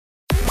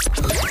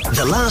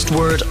The Last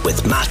Word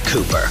with Matt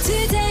Cooper.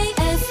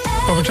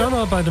 Well, we're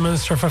joined by the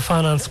Minister for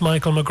Finance,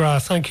 Michael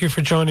McGrath. Thank you for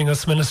joining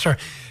us, Minister.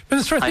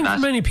 Minister, I think for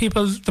many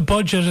people the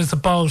budget is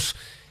about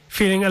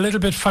feeling a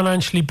little bit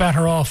financially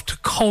better off to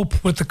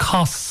cope with the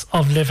costs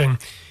of living.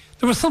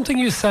 There was something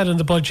you said in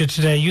the budget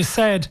today. You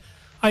said,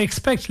 I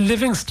expect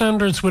living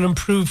standards will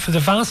improve for the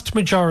vast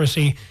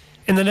majority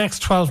in the next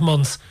 12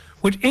 months,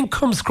 with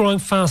incomes growing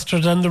faster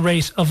than the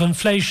rate of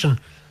inflation.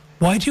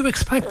 Why do you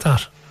expect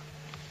that?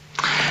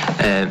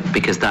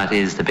 Because that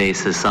is the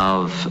basis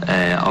of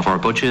our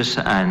budget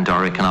and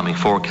our economic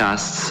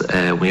forecasts.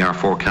 We are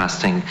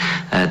forecasting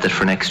that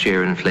for next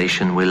year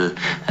inflation will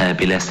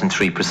be less than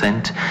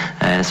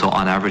 3%. So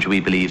on average we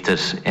believe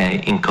that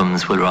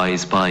incomes will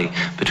rise by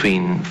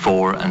between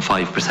 4 and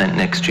 5%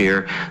 next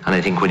year. And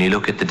I think when you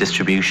look at the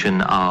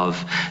distribution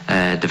of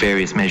the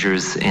various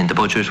measures in the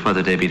budget,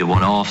 whether they be the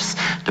one-offs,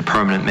 the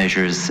permanent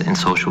measures in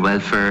social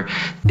welfare,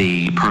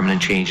 the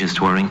permanent changes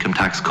to our income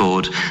tax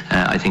code,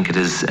 I think it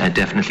is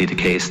definitely the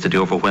case that the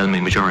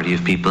overwhelming majority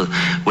of people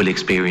will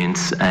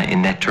experience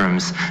in net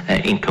terms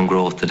income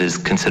growth that is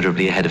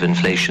considerably ahead of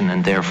inflation,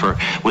 and therefore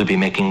will be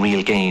making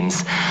real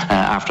gains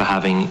after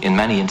having in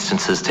many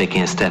instances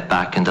taken a step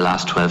back in the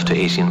last 12 to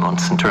 18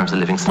 months in terms of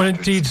living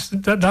standards. Well, indeed,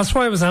 that's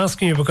why I was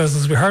asking you, because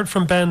as we heard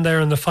from Ben there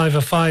in the 5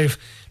 of 5,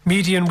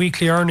 median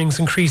weekly earnings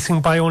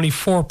increasing by only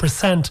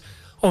 4%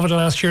 over the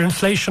last year.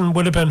 Inflation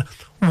would have been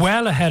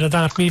well ahead of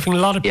that, leaving a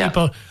lot of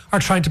people are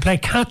trying to play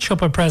catch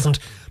up at present.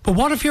 But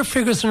what if your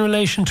figures in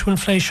relation to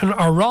inflation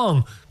are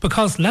wrong?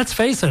 Because let's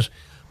face it,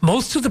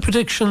 most of the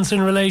predictions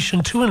in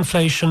relation to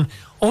inflation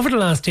over the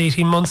last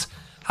 18 months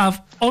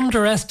have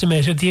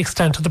underestimated the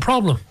extent of the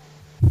problem.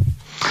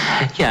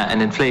 Yeah,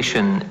 and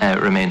inflation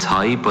remains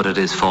high, but it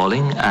is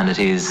falling, and it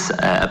is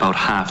about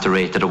half the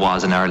rate that it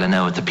was in Ireland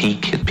now at the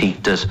peak. It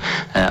peaked at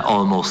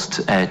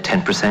almost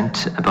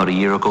 10% about a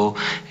year ago.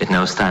 It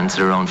now stands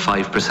at around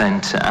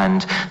 5%,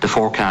 and the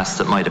forecasts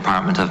that my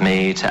department have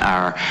made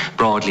are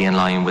broadly in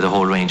line with a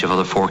whole range of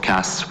other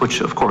forecasts,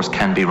 which of course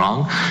can be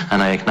wrong,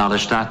 and I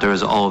acknowledge that. There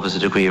is always a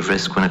degree of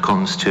risk when it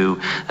comes to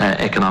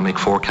economic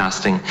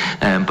forecasting,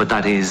 but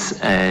that is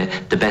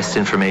the best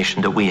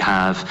information that we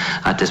have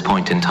at this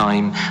point in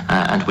time.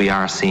 And we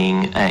are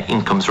seeing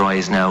incomes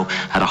rise now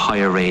at a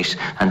higher rate,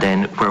 and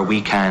then where we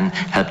can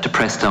help to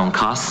press down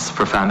costs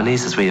for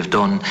families, as we have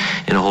done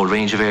in a whole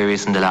range of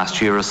areas in the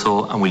last year or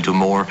so, and we'll do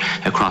more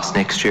across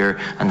next year,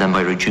 and then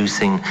by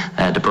reducing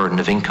the burden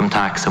of income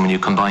tax, and when you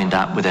combine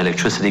that with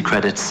electricity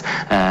credits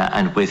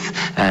and with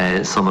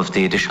some of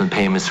the additional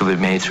payments that we've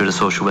made through the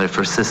social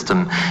welfare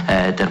system,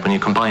 that when you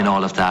combine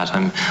all of that,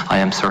 I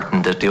am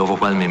certain that the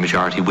overwhelming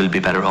majority will be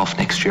better off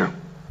next year.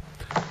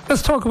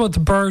 Let's talk about the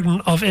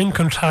burden of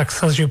income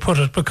tax, as you put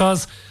it,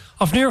 because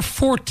of near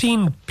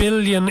 €14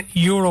 billion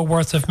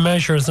worth of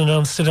measures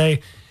announced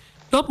today,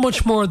 not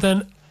much more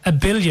than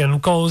 $1 billion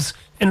goes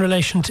in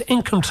relation to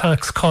income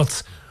tax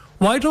cuts.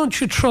 Why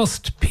don't you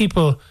trust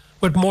people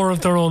with more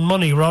of their own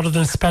money rather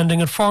than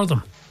spending it for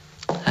them?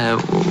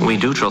 We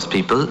do trust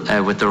people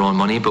with their own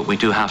money, but we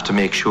do have to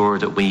make sure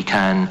that we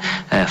can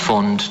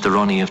fund the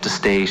running of the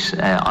state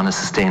on a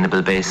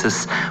sustainable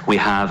basis. We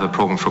have a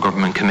programme for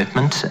government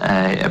commitment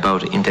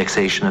about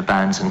indexation of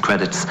bands and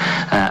credits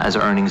as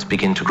earnings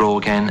begin to grow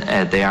again.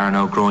 They are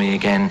now growing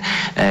again.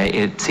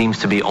 It seems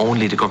to be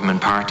only the government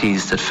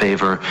parties that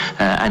favour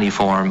any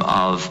form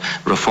of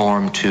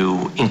reform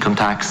to income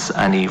tax,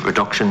 any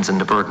reductions in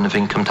the burden of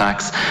income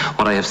tax.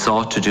 What I have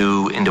sought to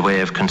do in the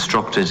way I've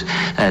constructed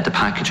the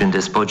package in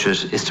this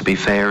budget is to be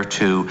fair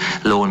to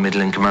low and middle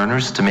income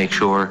earners, to make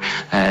sure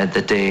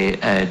that they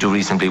do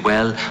reasonably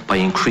well by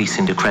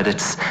increasing the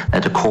credits,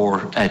 the core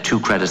two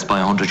credits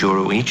by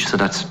 €100 each, so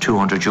that's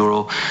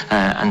 €200,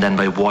 and then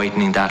by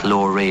widening that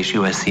lower rate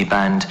USC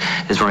band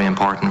is very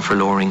important for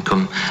lower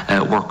income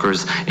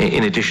workers,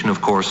 in addition of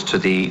course to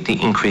the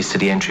increase to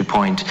the entry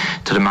point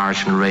to the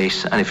marginal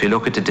rate. And if you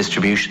look at the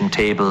distribution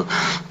table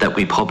that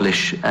we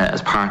publish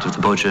as part of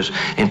the budget,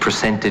 in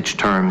percentage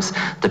terms,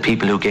 the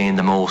people who gain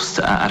the most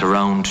at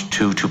around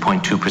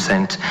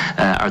 2.2%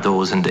 are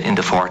those in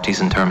the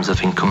 40s in terms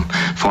of income,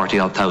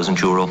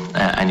 €40,000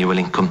 annual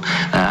income,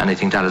 and I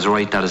think that is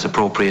right, that is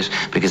appropriate,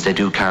 because they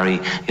do carry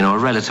a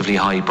relatively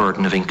high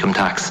burden of income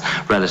tax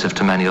relative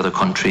to many other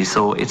countries.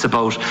 So it's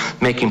about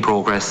making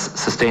progress,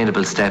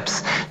 sustainable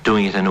steps,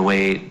 doing it in a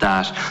way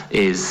that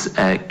is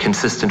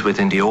consistent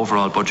within the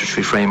overall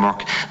budgetary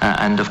framework,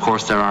 and of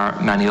course there are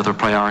many other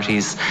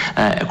priorities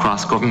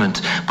across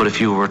government. But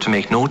if you were to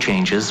make no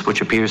changes,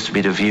 which appears to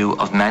be the view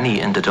of many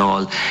in the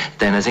Dáil,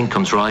 then as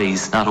incomes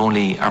rise, not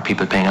only are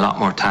people paying a lot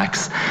more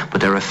tax,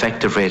 but their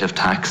effective rate of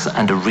tax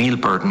and the real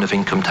burden of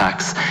income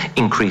tax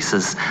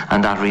increases,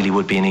 and that really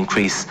would be an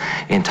increase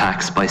in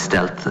tax by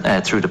stealth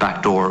through the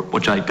back door,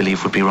 which I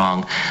believe would be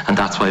wrong. And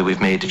that's why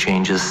we've made the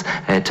changes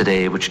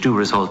today, which do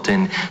result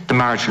in the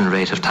marginal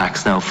rate of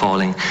tax now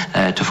falling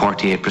to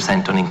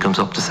 48% on incomes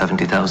up to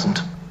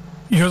 70,000.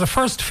 You're the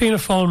first Fianna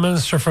Fáil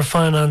Minister for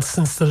Finance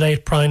since the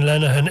late Brian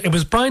Lenihan. It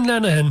was Brian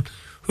Lenihan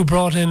who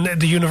brought in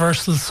the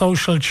universal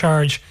social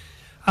charge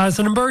as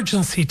an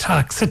emergency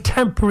tax, a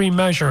temporary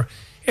measure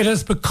it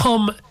has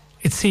become,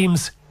 it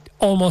seems,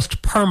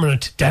 almost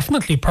permanent,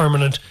 definitely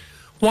permanent.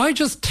 Why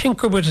just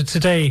tinker with it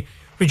today,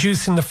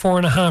 reducing the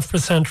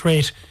 4.5%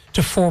 rate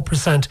to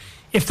 4%?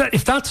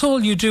 If that's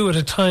all you do at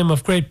a time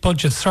of great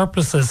budget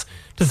surpluses,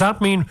 does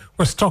that mean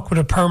we're stuck with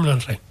it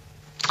permanently?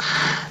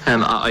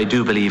 I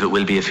do believe it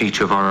will be a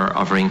feature of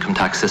our income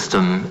tax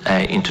system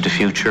into the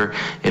future.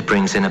 It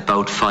brings in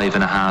about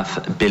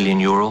 €5.5 billion.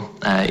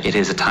 It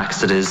is a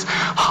tax that is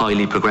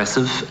highly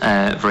progressive,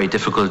 very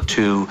difficult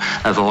to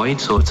avoid.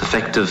 So it's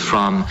effective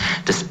from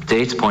the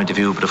state's point of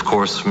view, but of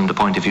course from the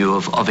point of view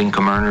of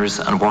income earners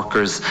and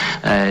workers,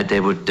 they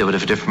would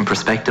have a different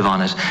perspective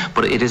on it.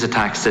 But it is a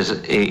tax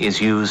that is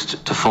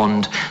used to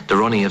fund the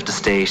running of the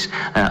state.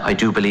 I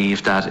do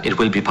believe that it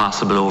will be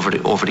possible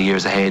over the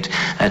years ahead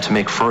to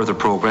make further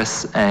progress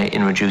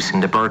in reducing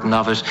the burden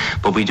of it,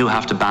 but we do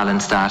have to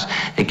balance that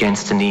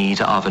against the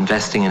need of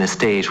investing in a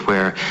state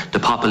where the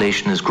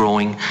population is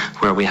growing,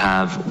 where we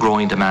have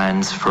growing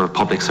demands for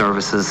public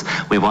services.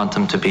 We want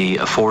them to be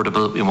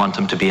affordable, we want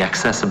them to be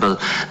accessible,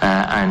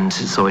 and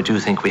so I do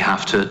think we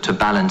have to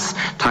balance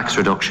tax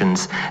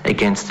reductions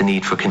against the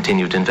need for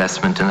continued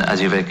investment. And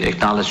as you've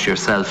acknowledged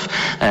yourself,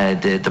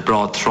 the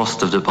broad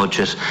thrust of the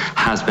budget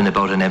has been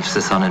about an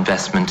emphasis on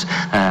investment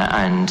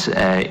and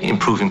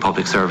improving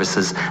public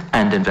services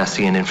and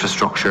investing in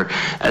infrastructure,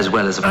 as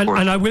well as, of course,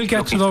 and I will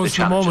get to those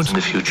in a moment. In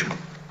the future.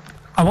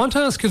 I want to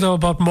ask you, though,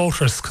 about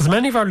motorists, because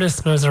many of our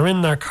listeners are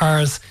in their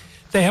cars.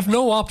 They have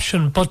no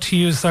option but to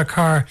use their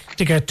car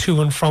to get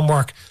to and from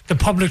work. The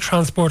public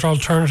transport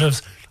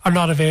alternatives are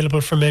not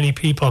available for many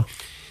people.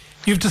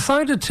 You've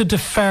decided to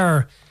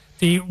defer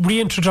the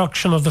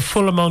reintroduction of the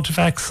full amount of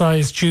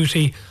excise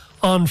duty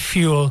on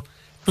fuel,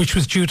 which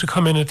was due to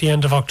come in at the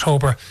end of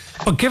October.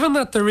 But given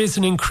that there is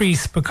an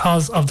increase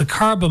because of the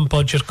carbon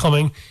budget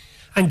coming,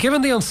 and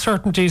given the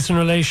uncertainties in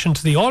relation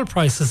to the oil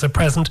prices at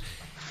present,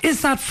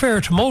 is that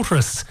fair to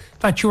motorists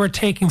that you are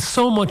taking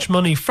so much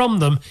money from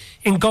them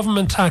in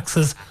government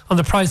taxes on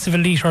the price of a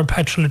litre of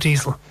petrol or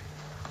diesel?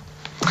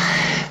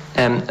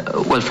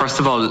 Well, first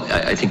of all,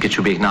 I think it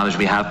should be acknowledged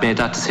we have made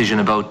that decision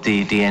about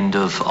the end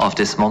of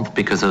this month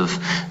because of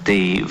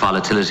the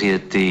volatility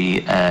at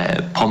the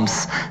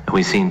pumps.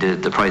 We've seen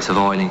the price of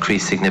oil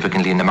increase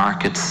significantly in the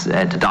markets.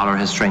 The dollar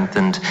has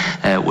strengthened,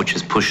 which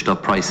has pushed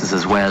up prices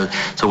as well.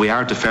 So we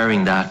are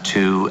deferring that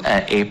to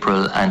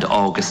April and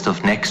August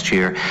of next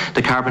year.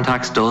 The carbon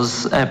tax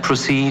does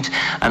proceed,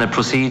 and it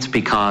proceeds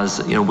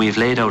because we've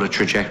laid out a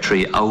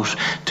trajectory out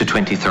to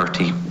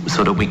 2030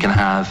 so that we can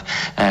have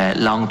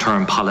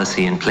long-term policy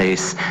in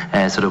place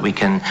so that we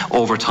can,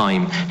 over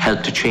time,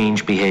 help to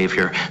change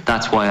behaviour.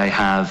 That's why I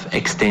have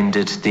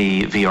extended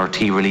the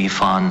VRT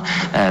relief on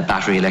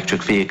battery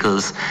electric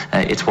vehicles.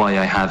 It's why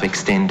I have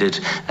extended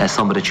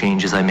some of the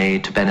changes I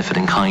made to benefit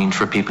in kind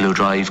for people who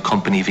drive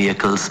company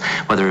vehicles,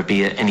 whether it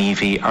be an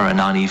EV or a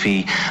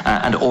non-EV.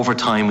 And over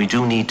time, we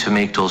do need to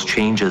make those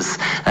changes,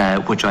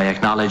 which I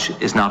acknowledge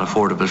is not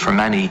affordable for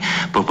many,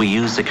 but we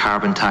use the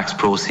carbon tax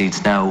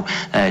proceeds now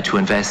to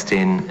invest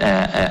in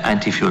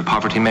anti-fuel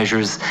poverty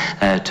measures,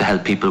 to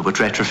help people with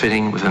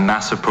retrofitting. We have a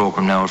massive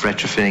programme now of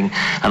retrofitting,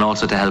 and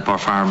also to help our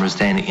farmers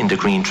then in the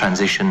green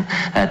transition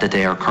that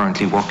they are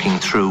currently working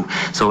through.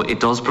 So it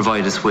does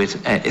provide us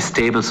with a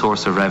stable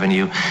source of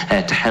revenue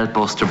to help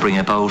us to bring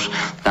about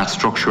that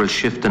structural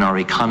shift in our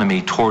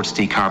economy towards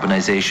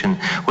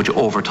decarbonisation, which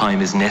over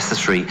time is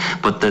necessary.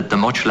 But the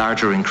much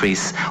larger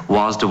increase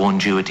was the one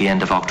due at the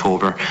end of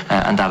October,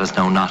 and that is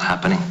now not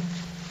happening.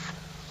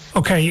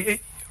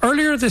 Okay.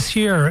 Earlier this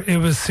year, it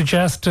was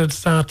suggested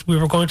that we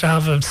were going to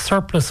have a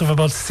surplus of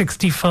about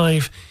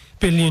 €65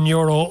 billion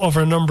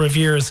over a number of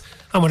years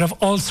and would have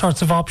all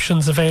sorts of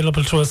options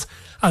available to us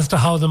as to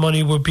how the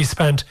money would be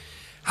spent.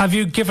 Have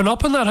you given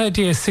up on that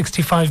idea,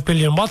 65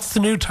 billion? What's the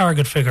new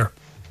target figure?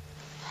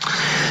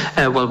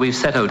 Well, we've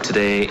set out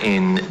today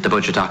in the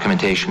budget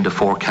documentation the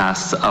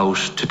forecasts out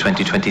to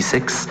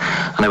 2026,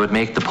 and I would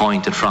make the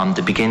point that from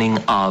the beginning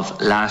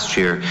of last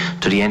year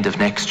to the end of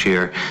next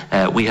year,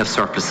 we have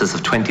surpluses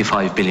of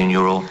 €25 billion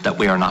that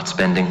we are not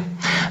spending,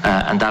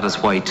 and that is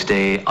why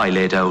today I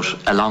laid out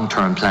a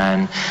long-term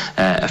plan,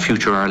 a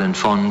Future Ireland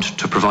fund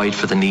to provide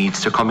for the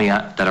needs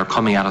that are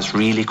coming at us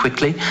really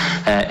quickly,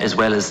 as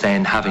well as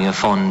then having a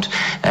fund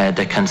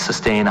that can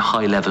sustain a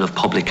high level of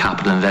public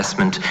capital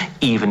investment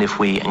even if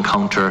we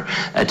encounter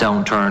a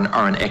downturn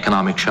or an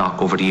economic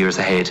shock over the years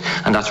ahead.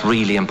 And that's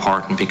really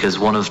important because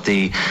one of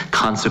the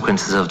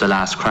consequences of the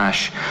last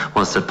crash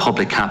was that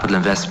public capital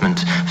investment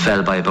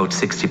fell by about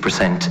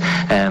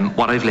 60%.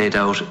 What I've laid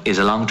out is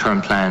a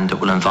long-term plan that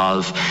will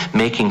involve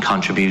making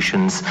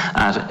contributions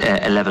at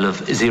a level of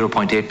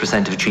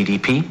 0.8% of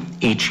GDP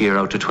each year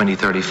out to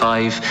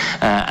 2035,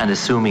 and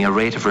assuming a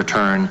rate of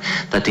return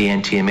that the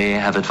NTMA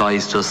have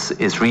advised us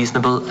is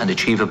reasonable and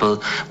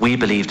achievable. We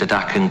believe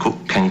that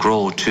can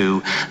grow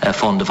to a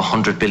fund of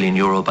 €100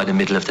 billion by the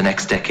middle of the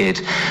next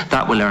decade.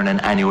 That will earn an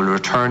annual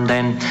return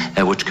then,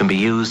 which can be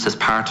used as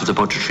part of the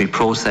budgetary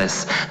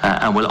process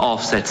and will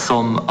offset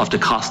some of the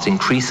cost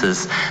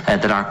increases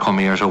that are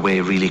coming our way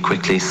really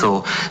quickly.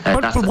 So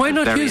but why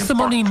not use the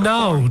money money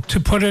now to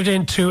put it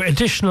into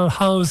additional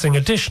housing,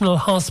 additional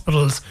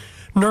hospitals,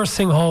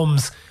 nursing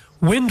homes,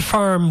 wind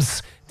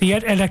farms, the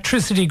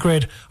electricity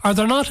grid? Are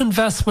there not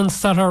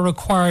investments that are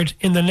required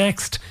in the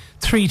next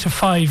 3 to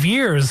 5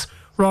 years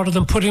rather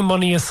than putting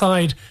money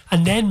aside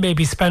and then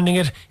maybe spending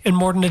it in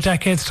more than a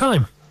decade's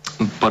time?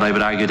 But I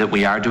would argue that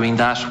we are doing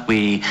that.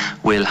 We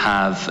will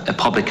have a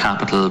public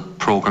capital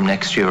programme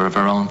next year of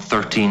around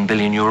 €13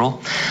 billion,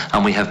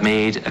 and we have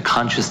made a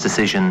conscious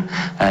decision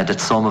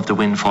that some of the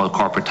windfall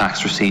corporate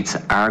tax receipts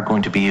are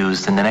going to be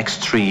used in the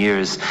next 3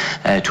 years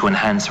to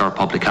enhance our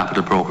public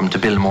capital programme, to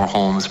build more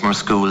homes, more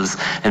schools,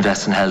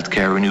 invest in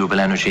healthcare,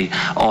 renewable energy,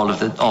 all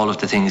of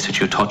the things that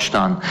you touched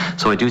on.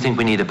 So I do think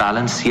we need a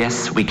balance.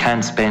 Yes, we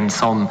can spend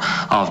some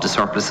of the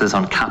surpluses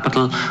on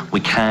capital.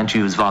 We can't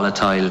use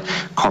volatile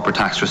corporate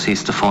tax receipts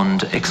to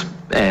fund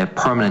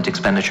permanent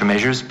expenditure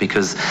measures,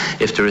 because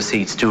if the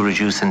receipts do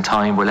reduce in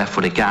time, we're left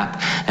with a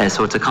gap.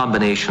 So it's a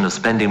combination of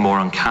spending more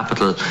on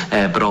capital,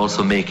 but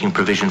also making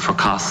provision for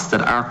costs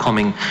that are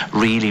coming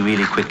really,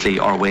 really quickly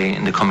our way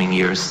in the coming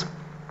years.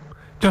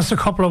 Just a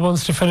couple of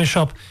ones to finish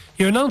up.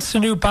 You announced a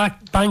new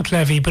bank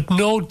levy, but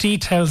no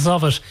details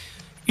of it.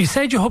 You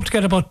said you hope to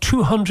get about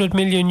 €200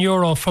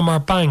 million from our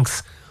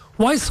banks.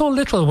 Why so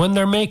little when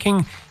they're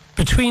making,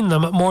 between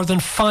them, more than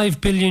 €5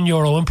 billion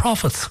in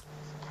profits?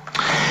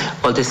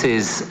 Well, this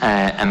is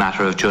a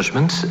matter of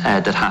judgment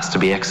that has to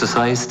be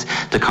exercised.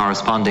 The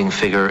corresponding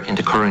figure in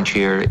the current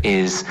year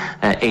is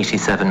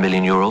 €87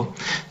 million.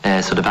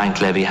 So the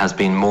bank levy has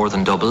been more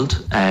than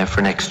doubled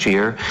for next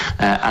year.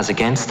 As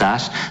against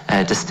that,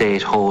 the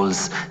state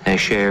holds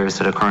shares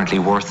that are currently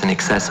worth in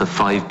excess of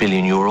 €5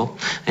 billion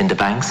in the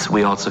banks.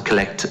 We also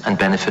collect and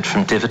benefit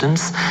from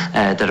dividends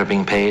that are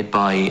being paid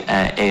by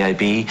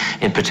AIB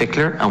in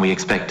particular, and we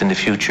expect in the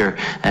future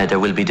there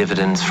will be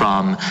dividends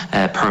from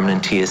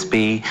permanent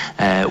TSB.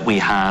 We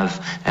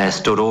have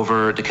stood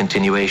over the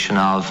continuation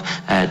of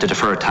the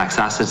deferred tax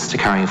assets to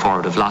carrying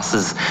forward of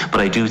losses, but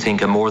I do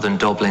think a more than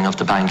doubling of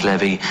the bank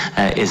levy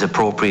is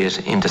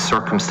appropriate in the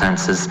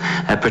circumstances,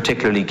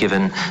 particularly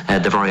given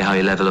the very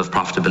high level of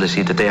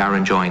profitability that they are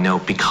enjoying now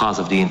because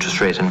of the interest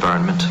rate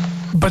environment.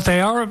 But they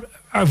are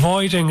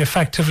avoiding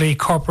effectively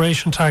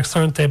corporation tax,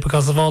 aren't they,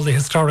 because of all the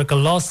historical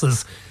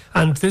losses?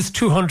 And this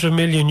 €200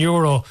 million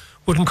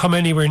wouldn't come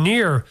anywhere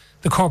near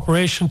the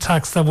corporation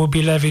tax that would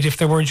be levied if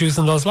they weren't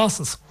using those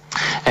losses.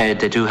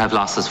 They do have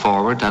losses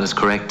forward, that is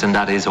correct, and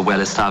that is a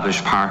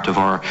well-established part of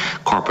our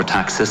corporate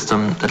tax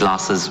system, that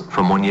losses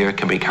from one year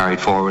can be carried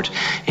forward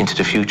into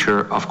the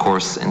future. Of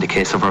course, in the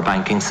case of our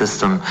banking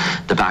system,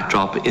 the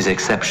backdrop is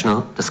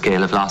exceptional. The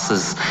scale of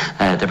losses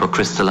that were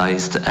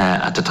crystallised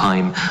at the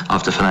time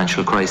of the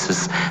financial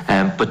crisis.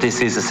 But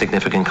this is a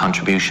significant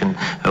contribution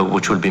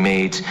which will be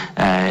made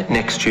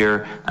next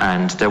year,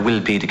 and there will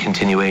be the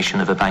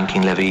continuation of a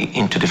banking levy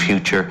into the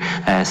future,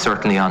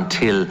 certainly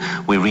until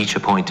we reach a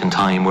point in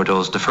time where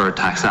those deferred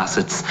tax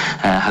assets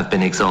have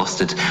been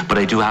exhausted. But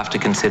I do have to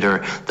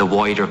consider the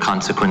wider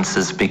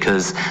consequences,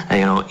 because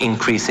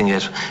increasing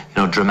it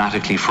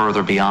dramatically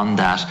further beyond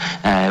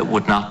that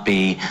would not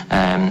be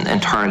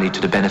entirely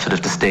to the benefit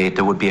of the state.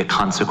 There would be a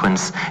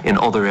consequence in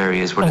other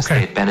areas where the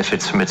state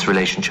benefits from its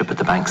relationship with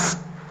the banks.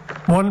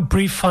 One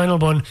brief final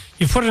one.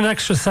 You've put an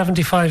extra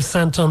 75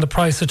 cent on the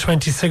price of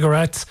 20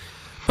 cigarettes,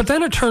 but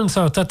then it turns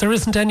out that there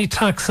isn't any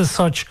tax as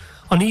such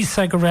on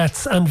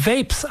e-cigarettes and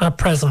vapes at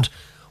present.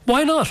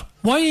 Why not?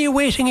 Why are you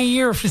waiting a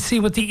year to see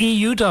what the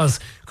EU does?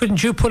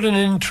 Couldn't you put in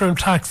an interim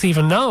tax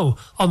even now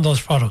on those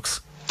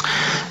products?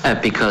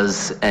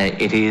 Because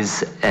it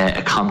is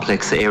a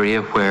complex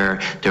area where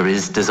there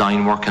is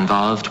design work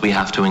involved. We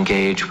have to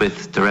engage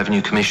with the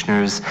revenue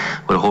commissioners,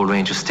 with a whole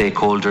range of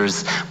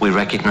stakeholders. We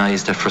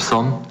recognise that for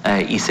some,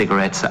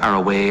 e-cigarettes are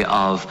a way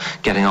of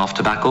getting off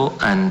tobacco,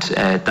 and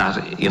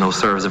that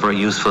serves a very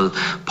useful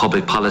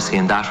public policy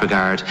in that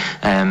regard.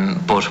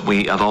 But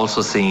we have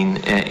also seen,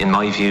 in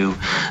my view,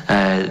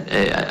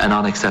 an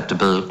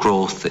unacceptable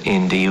growth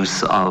in the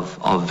use of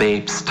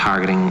vapes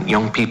targeting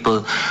young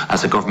people.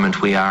 As a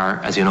government, we are,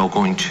 as you know,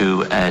 going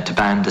to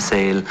ban the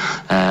sale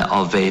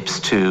of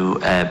vapes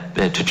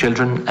to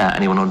children,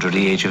 anyone under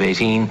the age of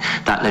 18.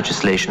 That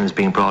legislation is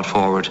being brought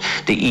forward.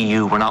 The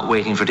EU, we're not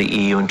waiting for the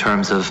EU in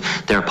terms of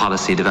their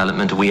policy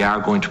development. We are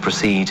going to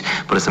proceed,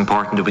 but it's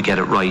important that we get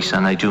it right,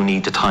 and I do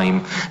need the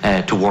time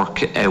to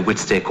work with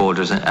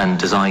stakeholders and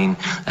design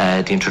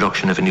the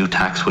introduction of a new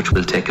tax which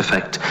will take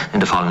effect in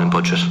the following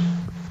budget.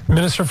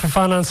 Minister for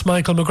Finance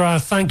Michael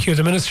McGrath, thank you.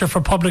 The Minister for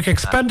Public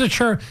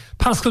Expenditure,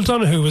 Paschal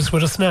Donoghue, is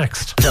with us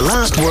next. The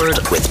Last Word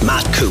with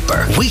Matt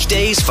Cooper.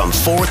 Weekdays from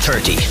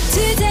 4:30.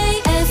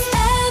 Today